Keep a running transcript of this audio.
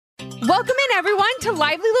Welcome in, everyone, to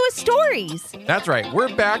Lively Lewis Stories. That's right.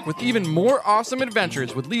 We're back with even more awesome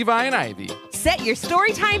adventures with Levi and Ivy. Set your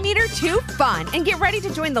storytime meter to fun and get ready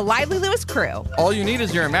to join the Lively Lewis crew. All you need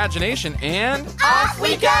is your imagination and... Off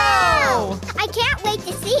we go! I can't wait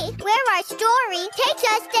to see where our story takes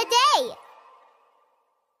us today.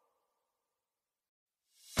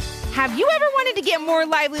 Have you ever wanted to get more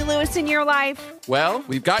Lively Lewis in your life? Well,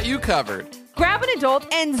 we've got you covered. Grab an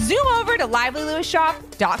adult and zoom over to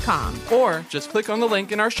livelylewisshop.com. Or just click on the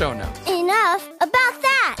link in our show notes. Enough about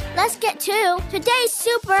that. Let's get to today's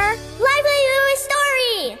super Lively Lewis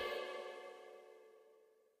story.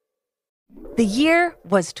 The year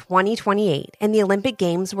was 2028, and the Olympic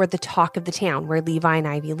Games were the talk of the town where Levi and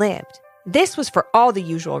Ivy lived. This was for all the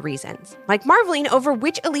usual reasons, like marveling over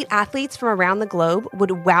which elite athletes from around the globe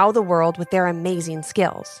would wow the world with their amazing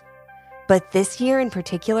skills. But this year in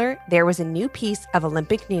particular, there was a new piece of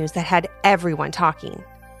Olympic news that had everyone talking,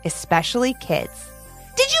 especially kids.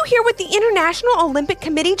 "Did you hear what the International Olympic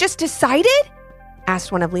Committee just decided?"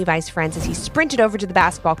 asked one of Levi's friends as he sprinted over to the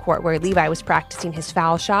basketball court where Levi was practicing his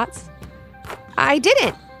foul shots. "I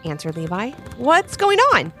didn't," answered Levi. "What's going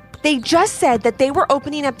on?" "They just said that they were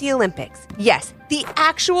opening up the Olympics. Yes, the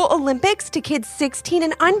actual Olympics to kids 16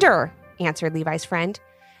 and under," answered Levi's friend.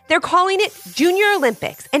 "They're calling it Junior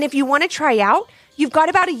Olympics, and if you want to try out, you've got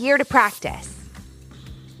about a year to practice."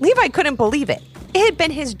 Levi couldn't believe it. It had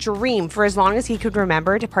been his dream for as long as he could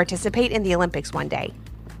remember to participate in the Olympics one day.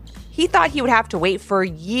 He thought he would have to wait for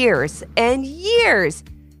years and years.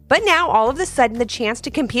 But now, all of a sudden, the chance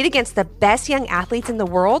to compete against the best young athletes in the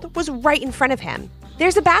world was right in front of him.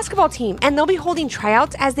 "There's a basketball team, and they'll be holding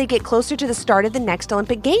tryouts as they get closer to the start of the next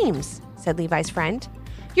Olympic Games," said Levi's friend.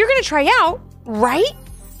 "You're going to try out, right?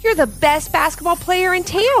 You're the best basketball player in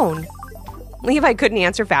town." Levi couldn't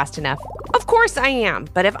answer fast enough. "Of course I am,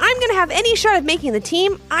 but if I'm going to have any shot of making the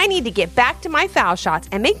team, I need to get back to my foul shots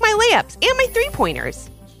and make my layups and my three-pointers."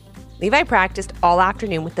 Levi practiced all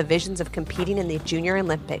afternoon with the visions of competing in the Junior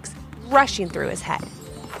Olympics rushing through his head.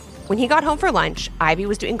 When he got home for lunch, Ivy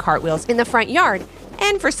was doing cartwheels in the front yard,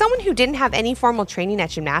 and for someone who didn't have any formal training at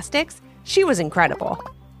gymnastics, she was incredible.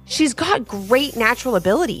 "She's got great natural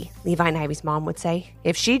ability," Levi and Ivy's mom would say.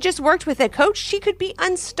 "If she just worked with a coach, she could be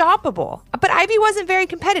unstoppable." But Ivy wasn't very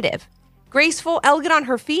competitive. Graceful, elegant on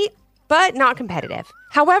her feet, but not competitive.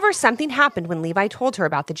 However, something happened when Levi told her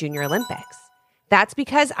about the Junior Olympics. That's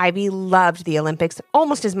because Ivy loved the Olympics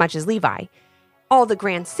almost as much as Levi. All the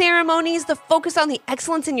grand ceremonies, the focus on the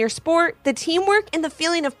excellence in your sport, the teamwork, and the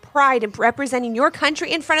feeling of pride in representing your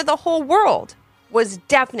country in front of the whole world was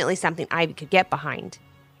definitely something Ivy could get behind.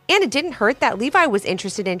 And it didn't hurt that Levi was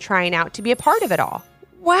interested in trying out to be a part of it all.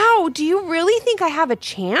 "Wow, do you really think I have a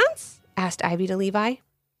chance?" asked Ivy to Levi.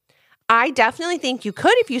 "I definitely think you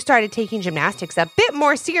could if you started taking gymnastics a bit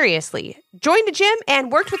more seriously, joined a gym,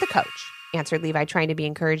 and worked with a coach," answered Levi, trying to be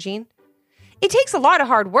encouraging. "It takes a lot of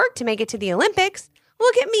hard work to make it to the Olympics.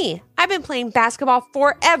 Look at me. I've been playing basketball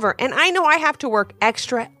forever, and I know I have to work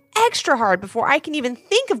extra hard before I can even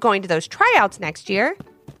think of going to those tryouts next year."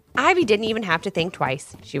 Ivy didn't even have to think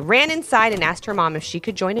twice. She ran inside and asked her mom if she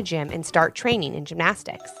could join a gym and start training in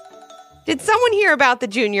gymnastics. "Did someone hear about the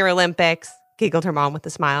Junior Olympics?" giggled her mom with a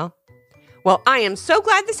smile. "Well, I am so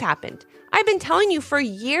glad this happened. I've been telling you for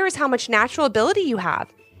years how much natural ability you have.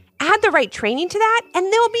 Add the right training to that,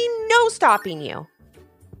 and there'll be no stopping you."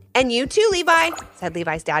 "And you too, Levi," said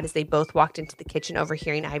Levi's dad as they both walked into the kitchen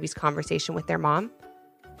overhearing Ivy's conversation with their mom.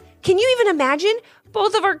 "Can you even imagine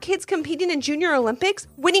both of our kids competing in Junior Olympics,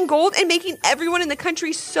 winning gold, and making everyone in the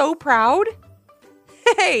country so proud?"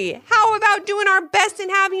 "Hey, how about doing our best and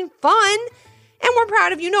having fun? And we're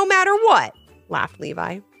proud of you no matter what," laughed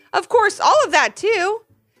Levi. "Of course, all of that too,"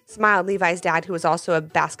 smiled Levi's dad, who was also a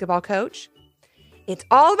basketball coach. "It's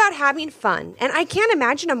all about having fun, and I can't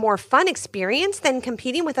imagine a more fun experience than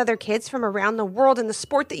competing with other kids from around the world in the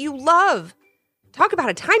sport that you love. Talk about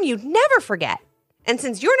a time you'd never forget. And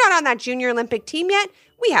since you're not on that Junior Olympic team yet,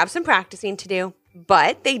 we have some practicing to do.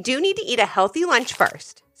 But they do need to eat a healthy lunch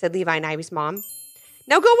first," said Levi and Ivy's mom.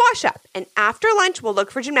 "Now go wash up, and after lunch, we'll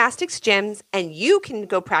look for gymnastics gyms, and you can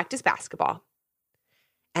go practice basketball."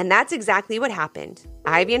 And that's exactly what happened.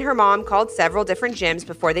 Ivy and her mom called several different gyms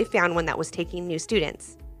before they found one that was taking new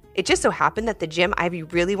students. It just so happened that the gym Ivy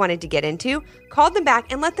really wanted to get into called them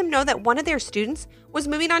back and let them know that one of their students was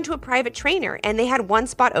moving on to a private trainer, and they had one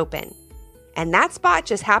spot open. And that spot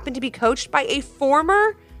just happened to be coached by a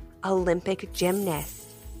former Olympic gymnast.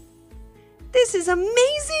 "This is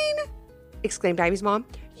amazing!" exclaimed Ivy's mom.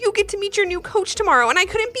 "You get to meet your new coach tomorrow, and I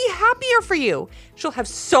couldn't be happier for you. She'll have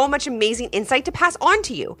so much amazing insight to pass on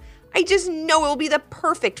to you. I just know it will be the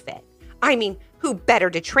perfect fit. I mean, Who better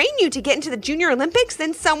to train you to get into the Junior Olympics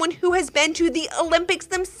than someone who has been to the Olympics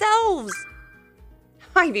themselves?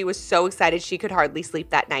 Ivy was so excited she could hardly sleep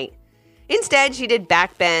that night. Instead, she did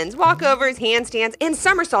back bends, walkovers, handstands, and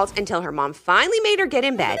somersaults until her mom finally made her get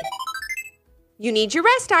in bed. You need your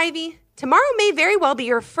rest, Ivy. Tomorrow may very well be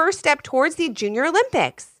your first step towards the Junior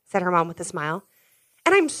Olympics, said her mom with a smile.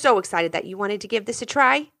 And I'm so excited that you wanted to give this a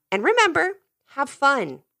try. And remember, have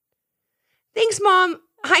fun. Thanks, Mom.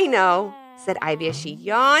 I know, said Ivy as she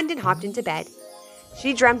yawned and hopped into bed.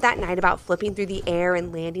 She dreamt that night about flipping through the air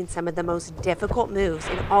and landing some of the most difficult moves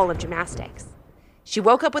in all of gymnastics. She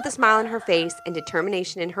woke up with a smile on her face and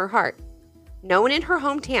determination in her heart. No one in her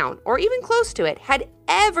hometown, or even close to it, had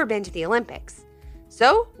ever been to the Olympics.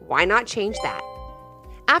 So why not change that?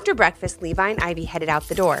 After breakfast, Levi and Ivy headed out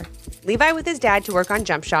the door. Levi with his dad to work on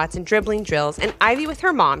jump shots and dribbling drills, and Ivy with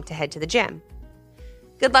her mom to head to the gym.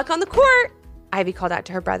 Good luck on the court, Ivy called out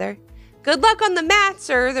to her brother. Good luck on the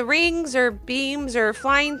mats or the rings or beams or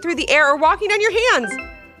flying through the air or walking on your hands.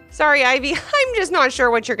 Sorry, Ivy, I'm just not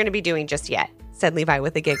sure what you're going to be doing just yet, said Levi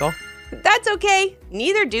with a giggle. That's okay.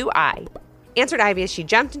 Neither do I, answered Ivy as she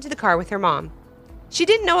jumped into the car with her mom. She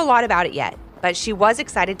didn't know a lot about it yet, but she was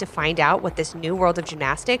excited to find out what this new world of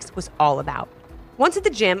gymnastics was all about. Once at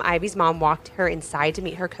the gym, Ivy's mom walked her inside to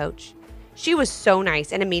meet her coach. She was so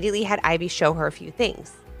nice and immediately had Ivy show her a few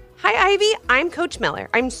things. Hi, Ivy. I'm Coach Miller.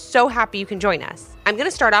 I'm so happy you can join us. I'm going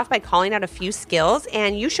to start off by calling out a few skills,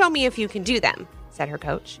 and you show me if you can do them, said her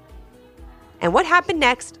coach. And what happened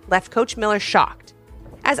next left Coach Miller shocked,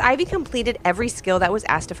 as Ivy completed every skill that was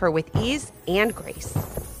asked of her with ease and grace.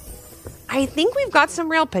 I think we've got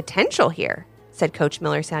some real potential here, said Coach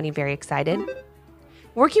Miller, sounding very excited.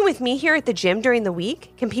 Working with me here at the gym during the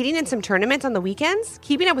week, competing in some tournaments on the weekends,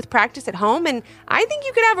 keeping up with practice at home, and I think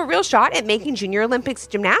you could have a real shot at making Junior Olympics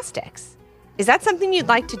gymnastics. Is that something you'd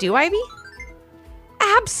like to do, Ivy?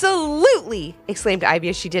 Absolutely, exclaimed Ivy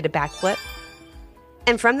as she did a backflip.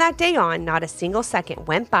 And from that day on, not a single second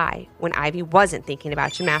went by when Ivy wasn't thinking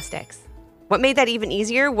about gymnastics. What made that even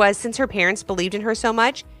easier was since her parents believed in her so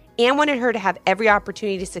much and wanted her to have every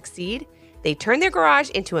opportunity to succeed, they turned their garage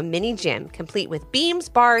into a mini gym, complete with beams,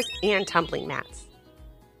 bars, and tumbling mats.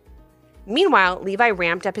 Meanwhile, Levi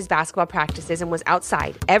ramped up his basketball practices and was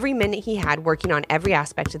outside every minute he had working on every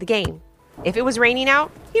aspect of the game. If it was raining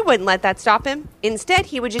out, he wouldn't let that stop him. Instead,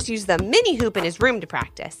 he would just use the mini hoop in his room to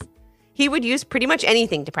practice. He would use pretty much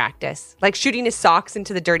anything to practice, like shooting his socks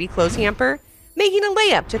into the dirty clothes hamper, making a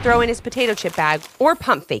layup to throw in his potato chip bag, or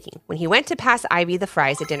pump faking when he went to pass Ivy the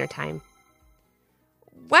fries at dinner time.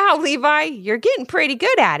 Wow, Levi, you're getting pretty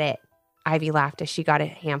good at it, Ivy laughed as she got a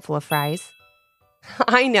handful of fries.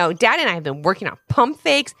 I know, Dad and I have been working on pump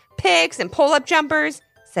fakes, picks, and pull-up jumpers,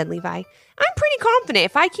 said Levi. I'm pretty confident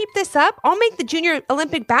if I keep this up, I'll make the Junior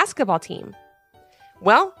Olympic basketball team.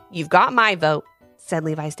 Well, you've got my vote, said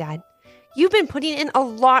Levi's dad. You've been putting in a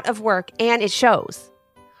lot of work, and it shows.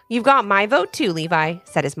 You've got my vote too, Levi,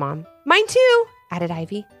 said his mom. Mine too, added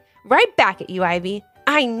Ivy. Right back at you, Ivy.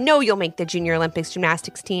 I know you'll make the Junior Olympics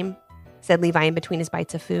gymnastics team, said Levi in between his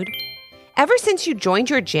bites of food. Ever since you joined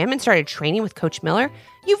your gym and started training with Coach Miller,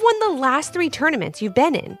 you've won the last 3 tournaments you've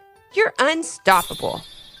been in. You're unstoppable.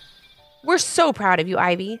 We're so proud of you,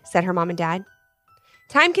 Ivy, said her mom and dad.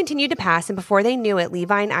 Time continued to pass, and before they knew it,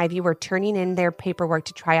 Levi and Ivy were turning in their paperwork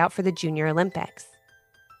to try out for the Junior Olympics.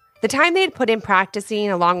 The time they had put in practicing,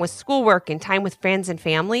 along with schoolwork and time with friends and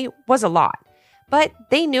family, was a lot. But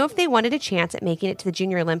they knew if they wanted a chance at making it to the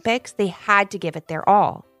Junior Olympics, they had to give it their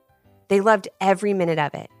all. They loved every minute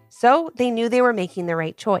of it, so they knew they were making the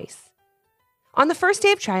right choice. On the first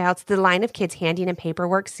day of tryouts, the line of kids handing in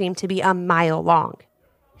paperwork seemed to be a mile long.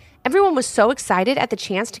 Everyone was so excited at the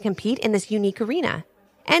chance to compete in this unique arena.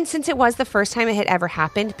 And since it was the first time it had ever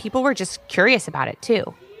happened, people were just curious about it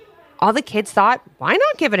too. All the kids thought, why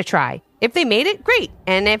not give it a try? If they made it, great.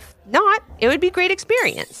 And if not, it would be a great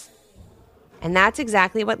experience. And that's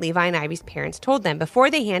exactly what Levi and Ivy's parents told them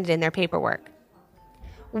before they handed in their paperwork.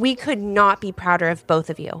 We could not be prouder of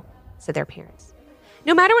both of you, said their parents.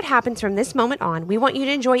 No matter what happens from this moment on, we want you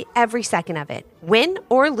to enjoy every second of it. Win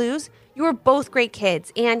or lose, you are both great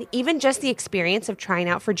kids, and even just the experience of trying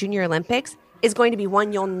out for Junior Olympics is going to be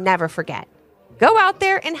one you'll never forget. Go out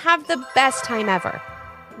there and have the best time ever.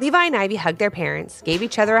 Levi and Ivy hugged their parents, gave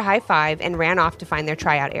each other a high five, and ran off to find their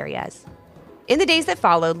tryout areas. In the days that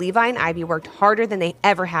followed, Levi and Ivy worked harder than they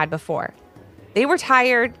ever had before. They were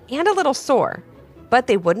tired and a little sore, but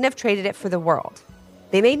they wouldn't have traded it for the world.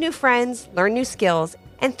 They made new friends, learned new skills,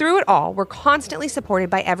 and through it all, were constantly supported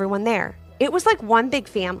by everyone there. It was like one big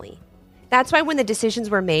family. That's why when the decisions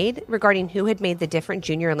were made regarding who had made the different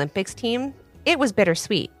Junior Olympics team, it was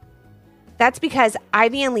bittersweet. That's because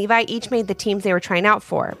Ivy and Levi each made the teams they were trying out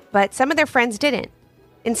for, but some of their friends didn't,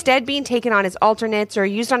 instead being taken on as alternates or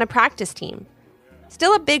used on a practice team.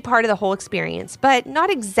 Still a big part of the whole experience, but not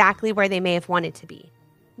exactly where they may have wanted to be.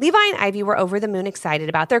 Levi and Ivy were over the moon excited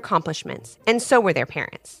about their accomplishments, and so were their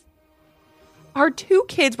parents. Our 2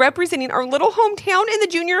 kids representing our little hometown in the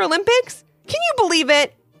Junior Olympics? Can you believe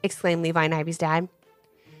it? Exclaimed Levi and Ivy's dad.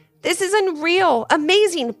 This is unreal,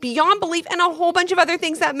 amazing, beyond belief, and a whole bunch of other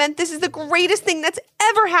things that meant this is the greatest thing that's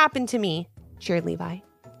ever happened to me, cheered Levi.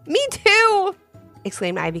 Me too,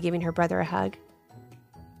 exclaimed Ivy, giving her brother a hug.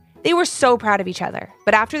 They were so proud of each other,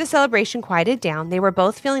 but after the celebration quieted down, they were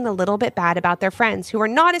both feeling a little bit bad about their friends who were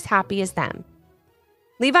not as happy as them.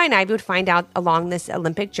 Levi and Ivy would find out along this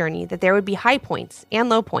Olympic journey that there would be high points and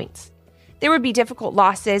low points. There would be difficult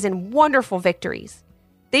losses and wonderful victories.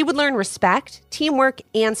 They would learn respect, teamwork,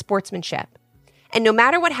 and sportsmanship. And no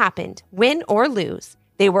matter what happened, win or lose,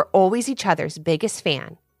 they were always each other's biggest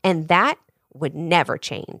fan, and that would never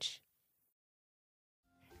change.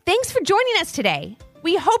 Thanks for joining us today.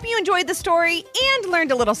 We hope you enjoyed the story and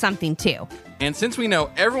learned a little something too. And since we know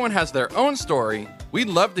everyone has their own story, we'd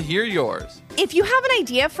love to hear yours. If you have an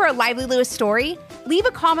idea for a Lively Lewis story, leave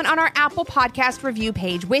a comment on our Apple Podcast review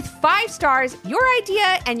page with 5 stars, your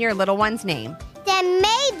idea, and your little one's name. Then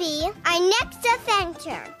maybe our next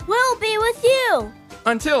adventure will be with you.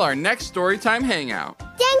 Until our next Storytime Hangout.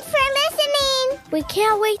 Thanks for listening. We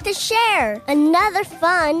can't wait to share another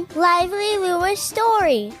fun Lively Lewis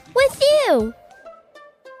story with you.